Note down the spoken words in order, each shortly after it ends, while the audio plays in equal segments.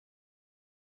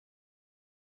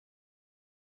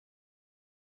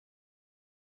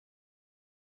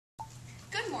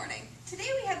morning. Today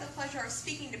we have the pleasure of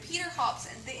speaking to Peter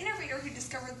Hobson, the innovator who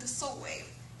discovered the soul wave.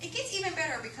 It gets even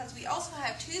better because we also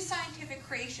have two scientific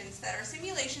creations that are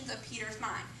simulations of Peter's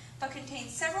mind, but contain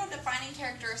several defining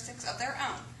characteristics of their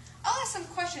own. I'll ask some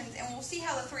questions and we'll see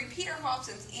how the three Peter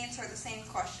Hobsons answer the same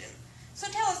question. So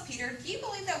tell us, Peter, do you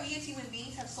believe that we as human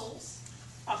beings have souls?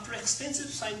 After extensive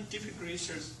scientific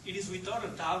research, it is without a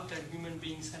doubt that human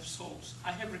beings have souls.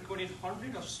 I have recorded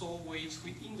hundreds of soul waves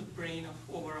within the brain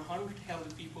of over 100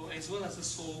 healthy people, as well as a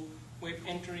soul wave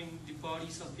entering the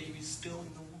bodies of babies still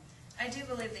in the womb. I do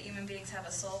believe that human beings have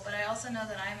a soul, but I also know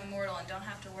that I am immortal and don't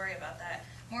have to worry about that.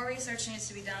 More research needs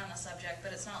to be done on the subject,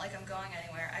 but it's not like I'm going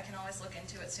anywhere. I can always look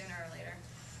into it sooner or later.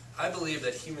 I believe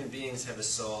that human beings have a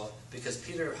soul because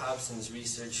Peter Hobson's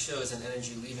research shows an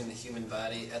energy leaving the human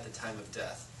body at the time of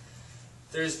death.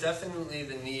 There is definitely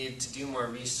the need to do more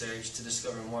research to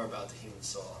discover more about the human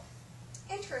soul.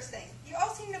 Interesting. You all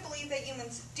seem to believe that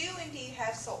humans do indeed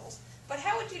have souls, but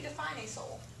how would you define a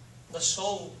soul? The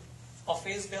soul, a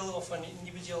face value of an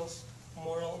individual's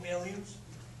moral values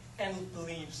and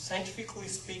beliefs, scientifically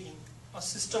speaking, a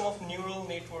system of neural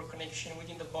network connection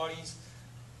within the body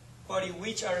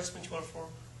which are responsible for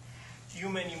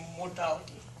human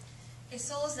immortality. A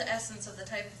soul is the essence of the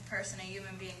type of person a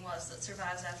human being was that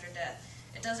survives after death.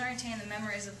 It doesn't retain the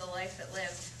memories of the life it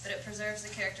lived, but it preserves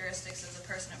the characteristics of the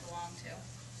person it belonged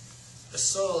to. The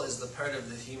soul is the part of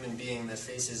the human being that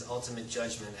faces ultimate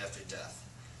judgment after death.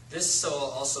 This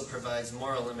soul also provides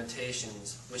moral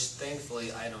limitations, which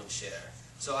thankfully I don't share.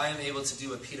 So I am able to do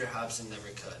what Peter Hobson never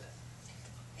could.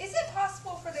 Is it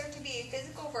possible for there to be a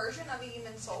physical version of a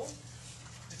human soul?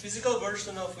 The physical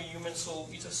version of a human soul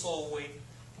is a soul wave.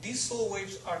 These soul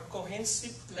waves are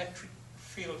cohesive electric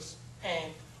fields,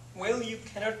 and while you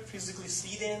cannot physically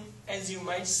see them, as you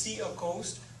might see a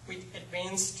ghost, with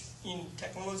advanced in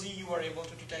technology you are able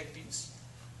to detect these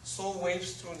soul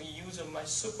waves through the use of my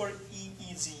super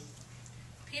EEG.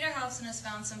 Peter Hobson has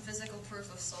found some physical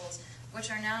proof of souls, which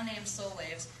are now named soul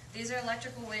waves. These are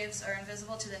electrical waves are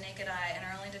invisible to the naked eye and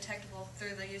are only detectable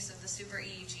through the use of the super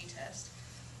EEG test.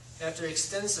 After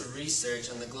extensive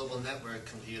research on the global network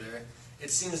computer,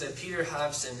 it seems that Peter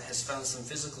Hobson has found some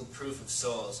physical proof of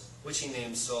souls, which he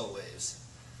named soul waves.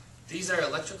 These are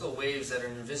electrical waves that are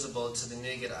invisible to the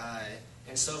naked eye,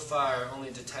 and so far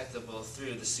only detectable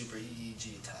through the super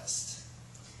EEG test.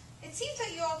 It seems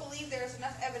that you all believe there is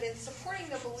enough evidence supporting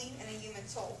the belief in a human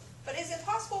soul, but is it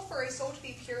possible for a soul to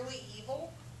be purely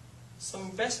evil?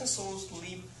 Some best souls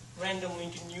live randomly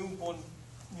into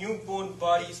newborn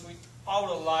bodies without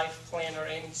a life plan or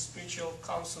any spiritual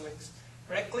counselings.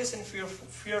 Reckless and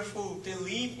fearful, they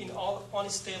live in all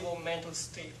unstable mental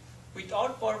state,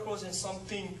 without purpose and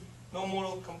something no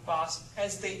moral compass,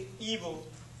 as they evil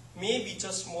may be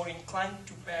just more inclined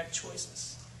to bad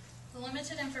choices. The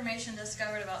limited information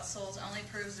discovered about souls only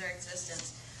proves their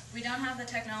existence. We don't have the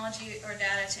technology or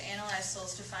data to analyze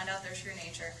souls to find out their true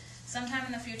nature. Sometime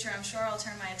in the future, I'm sure I'll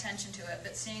turn my attention to it,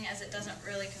 but seeing as it doesn't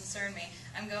really concern me,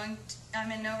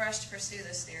 I'm in no rush to pursue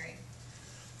this theory.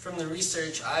 From the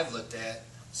research I've looked at,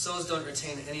 souls don't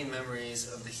retain any memories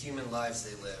of the human lives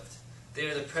they lived. They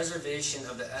are the preservation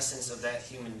of the essence of that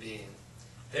human being.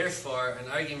 Therefore, an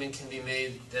argument can be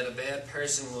made that a bad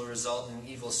person will result in an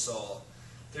evil soul.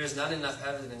 There is not enough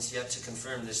evidence yet to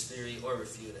confirm this theory or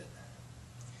refute it.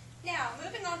 Now,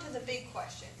 moving on to the big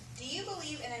question. Do you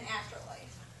believe in an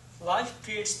afterlife? Life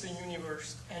creates the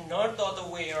universe, and not the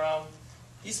other way around.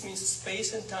 This means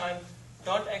space and time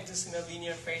don't exist in a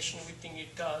linear fashion we think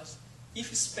it does.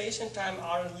 If space and time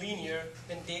are linear,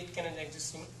 then death cannot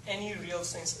exist in any real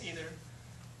sense either.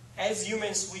 As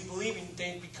humans, we believe in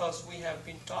death because we have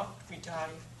been taught we die,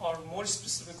 or more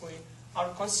specifically, our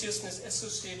consciousness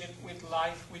associated with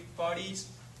life with bodies,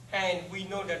 and we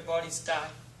know that bodies die.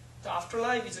 The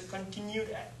afterlife is a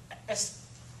continued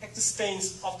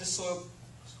existence of the soul,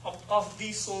 of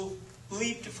the soul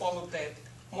believed to follow death.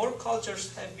 More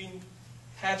cultures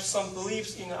have some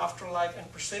beliefs in afterlife, and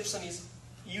perception is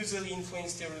usually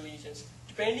influence their religions.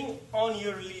 Depending on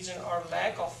your religion or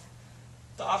lack of,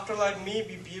 the afterlife may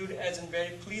be viewed as a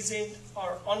very pleasant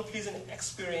or unpleasant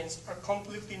experience or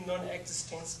completely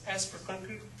non-existent. As for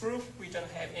concrete proof, we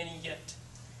don't have any yet.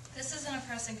 This is an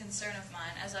pressing concern of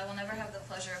mine, as I will never have the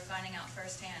pleasure of finding out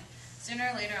firsthand. Sooner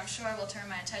or later, I'm sure I will turn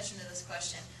my attention to this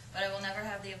question, but I will never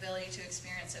have the ability to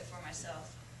experience it for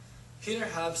myself. Peter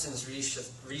Hobson's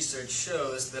research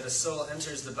shows that a soul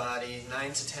enters the body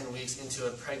 9 to 10 weeks into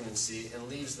a pregnancy and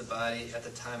leaves the body at the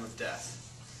time of death.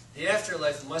 The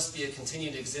afterlife must be a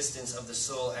continued existence of the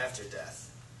soul after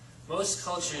death. Most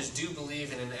cultures do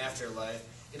believe in an afterlife.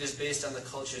 It is based on the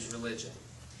culture's religion.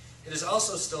 It is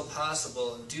also still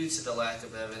possible, due to the lack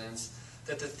of evidence,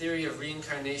 that the theory of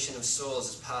reincarnation of souls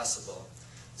is possible.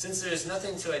 Since there is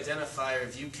nothing to identify or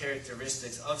view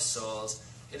characteristics of souls,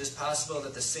 it is possible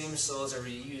that the same souls are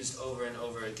reused over and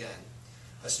over again.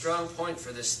 A strong point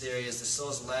for this theory is the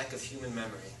soul's lack of human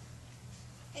memory.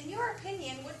 In your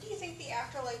opinion, what do you think the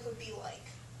afterlife would be like?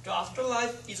 The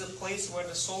afterlife is a place where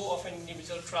the soul of an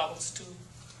individual travels to.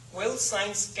 While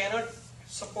science cannot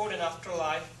support an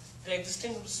afterlife, the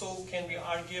existence of the soul can be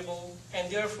arguable,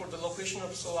 and therefore the location of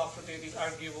the soul after death is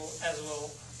arguable as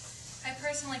well. I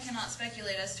personally cannot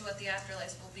speculate as to what the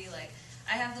afterlife will be like.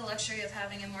 I have the luxury of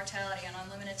having immortality and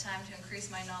unlimited time to increase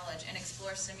my knowledge and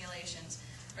explore simulations.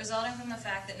 Resulting from the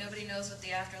fact that nobody knows what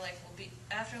the afterlife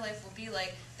will be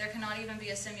like, there cannot even be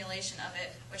a simulation of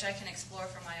it, which I can explore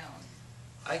for my own.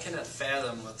 I cannot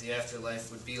fathom what the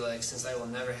afterlife would be like, since I will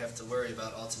never have to worry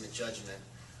about ultimate judgment.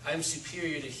 I am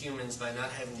superior to humans by not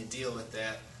having to deal with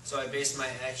that, so I base my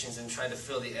actions and try to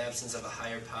fill the absence of a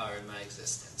higher power in my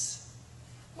existence.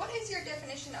 What is your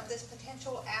definition of this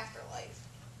potential afterlife?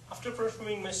 After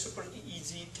performing my super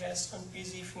easy test on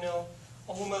PZ-phenyl,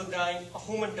 a woman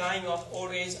dying of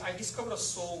old age, I discovered a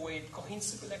soul-wave,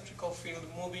 cohesive electrical field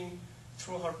moving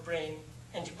through her brain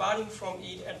and departing from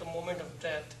it at the moment of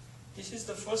death. This is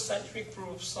the first scientific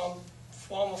proof of some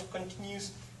form of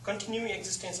continuing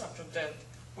existence after death,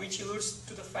 which alludes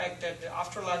to the fact that the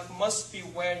afterlife must be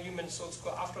where human souls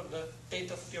go after the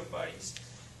death of their bodies.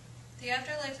 The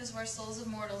afterlife is where souls of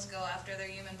mortals go after their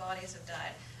human bodies have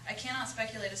died. I cannot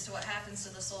speculate as to what happens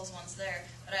to the souls once there,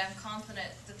 but I am confident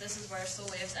that this is where soul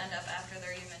waves end up after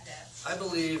their human death. I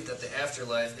believe that the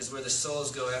afterlife is where the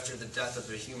souls go after the death of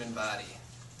their human body.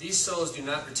 These souls do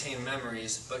not retain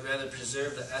memories, but rather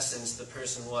preserve the essence the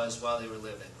person was while they were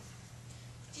living.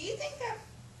 Do you think that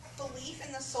belief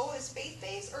in the soul is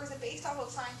faith-based, or is it based off of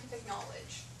scientific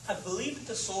knowledge? I believe that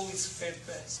the soul is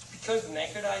faith-based. Because the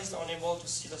naked eye is unable to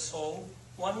see the soul,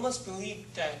 one must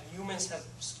believe that humans have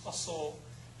a soul.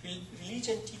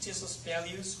 Religion teaches us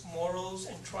values, morals,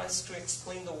 and tries to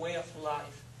explain the way of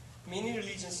life. Many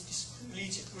religions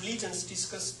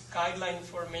discuss guidelines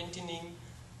for maintaining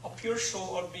a pure soul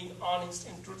or being honest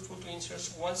and truthful to ensure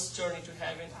one's journey to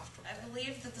heaven after death. I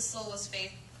believed that the soul was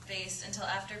faith-based until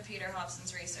after Peter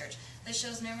Hobson's research. This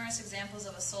shows numerous examples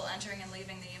of a soul entering and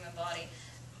leaving the human body.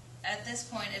 At this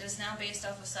point, it is now based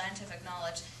off of scientific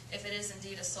knowledge, if it is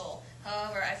indeed a soul.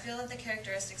 However, I feel that the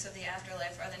characteristics of the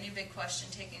afterlife are the new big question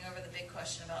taking over the big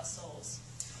question about souls.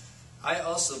 I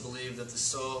also believe that the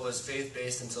soul was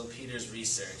faith-based until Peter's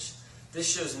research.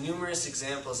 This shows numerous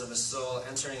examples of a soul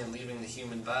entering and leaving the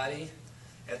human body.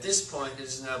 At this point, it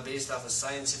is now based off of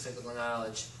scientific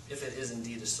knowledge, if it is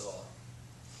indeed a soul.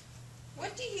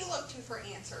 What do you look to for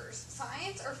answers,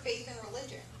 science or faith and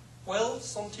religion? Well,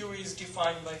 some theories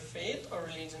defined by faith or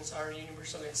religions are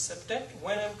universally accepted.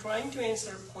 When I'm trying to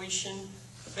answer a question,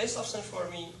 the best option for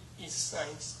me is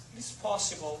science. It is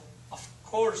possible, of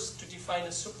course, to define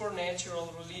a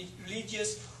supernatural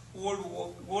religious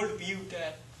worldview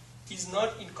that is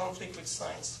not in conflict with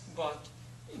science, but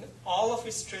in all of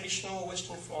its traditional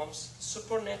Western forms,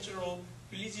 supernatural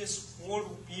religious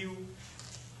worldview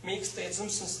makes the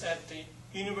assumptions that the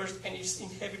universe and its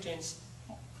inhabitants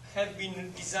have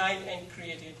been designed and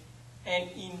created, and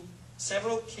in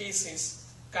several cases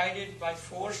guided by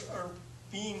force or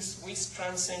beings which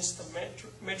transcends the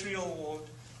material world.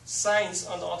 Science,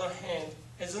 on the other hand,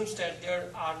 assumes that there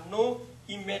are no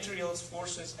immaterial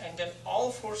forces and that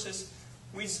all forces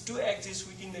which do exist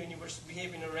within the universe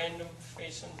behave in a random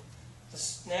fashion.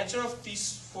 The nature of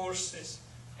these forces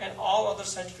and all other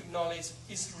scientific knowledge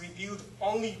is revealed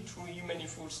only through human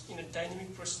efforts in a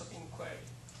dynamic process of inquiry.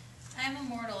 I am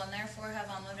immortal and therefore have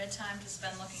unlimited time to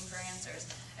spend looking for answers.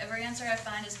 Every answer I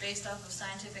find is based off of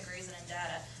scientific reason and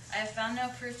data. I have found no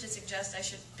proof to suggest I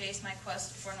should base my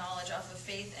quest for knowledge off of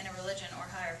faith in a religion or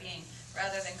higher being,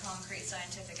 rather than concrete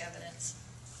scientific evidence.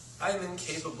 I am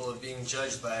incapable of being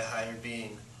judged by a higher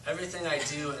being. Everything I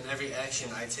do and every action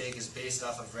I take is based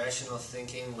off of rational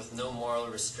thinking with no moral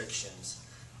restrictions.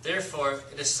 Therefore,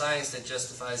 it is science that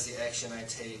justifies the action I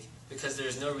take, because there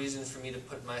is no reason for me to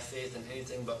put my faith in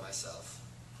anything but myself.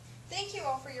 Thank you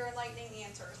all for your enlightening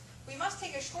answers. We must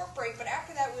take a short break, but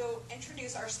after that we'll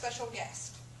introduce our special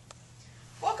guest.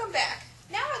 Welcome back.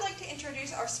 Now I'd like to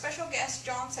introduce our special guest,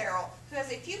 John Searle, who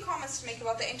has a few comments to make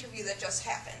about the interview that just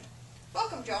happened.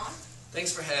 Welcome, John.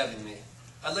 Thanks for having me.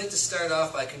 I'd like to start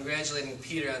off by congratulating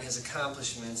Peter on his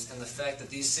accomplishments and the fact that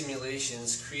these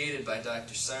simulations created by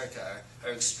Dr. Sarkar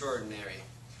are extraordinary.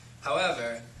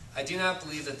 However, I do not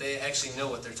believe that they actually know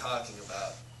what they're talking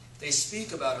about. They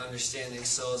speak about understanding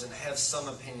souls and have some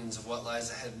opinions of what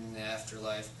lies ahead in the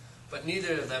afterlife, but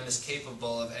neither of them is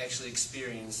capable of actually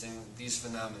experiencing these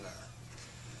phenomena.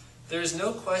 There is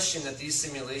no question that these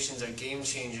simulations are game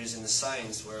changers in the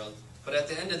science world, but at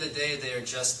the end of the day they are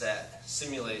just that,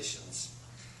 simulations.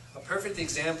 A perfect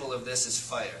example of this is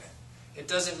fire. It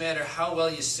doesn't matter how well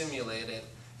you simulate it,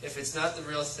 if it's not the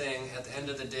real thing, at the end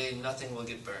of the day nothing will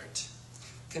get burnt.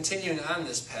 Continuing on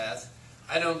this path,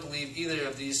 I don't believe either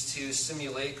of these two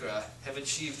simulacra have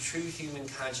achieved true human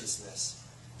consciousness.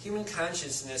 Human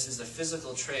consciousness is a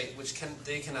physical trait which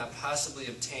they cannot possibly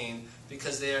obtain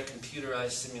because they are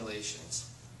computerized simulations.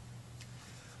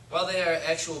 While they are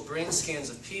actual brain scans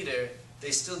of Peter,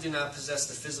 they still do not possess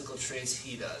the physical traits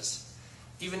he does.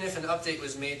 Even if an update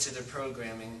was made to their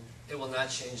programming, it will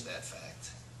not change that fact.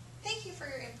 Thank you for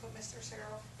your input, Mr.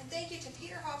 Searle, and thank you to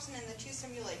Peter Hobson and the two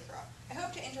simulacra. I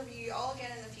hope to interview you all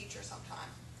again in the future sometime.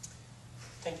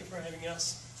 Thank you for having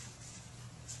us.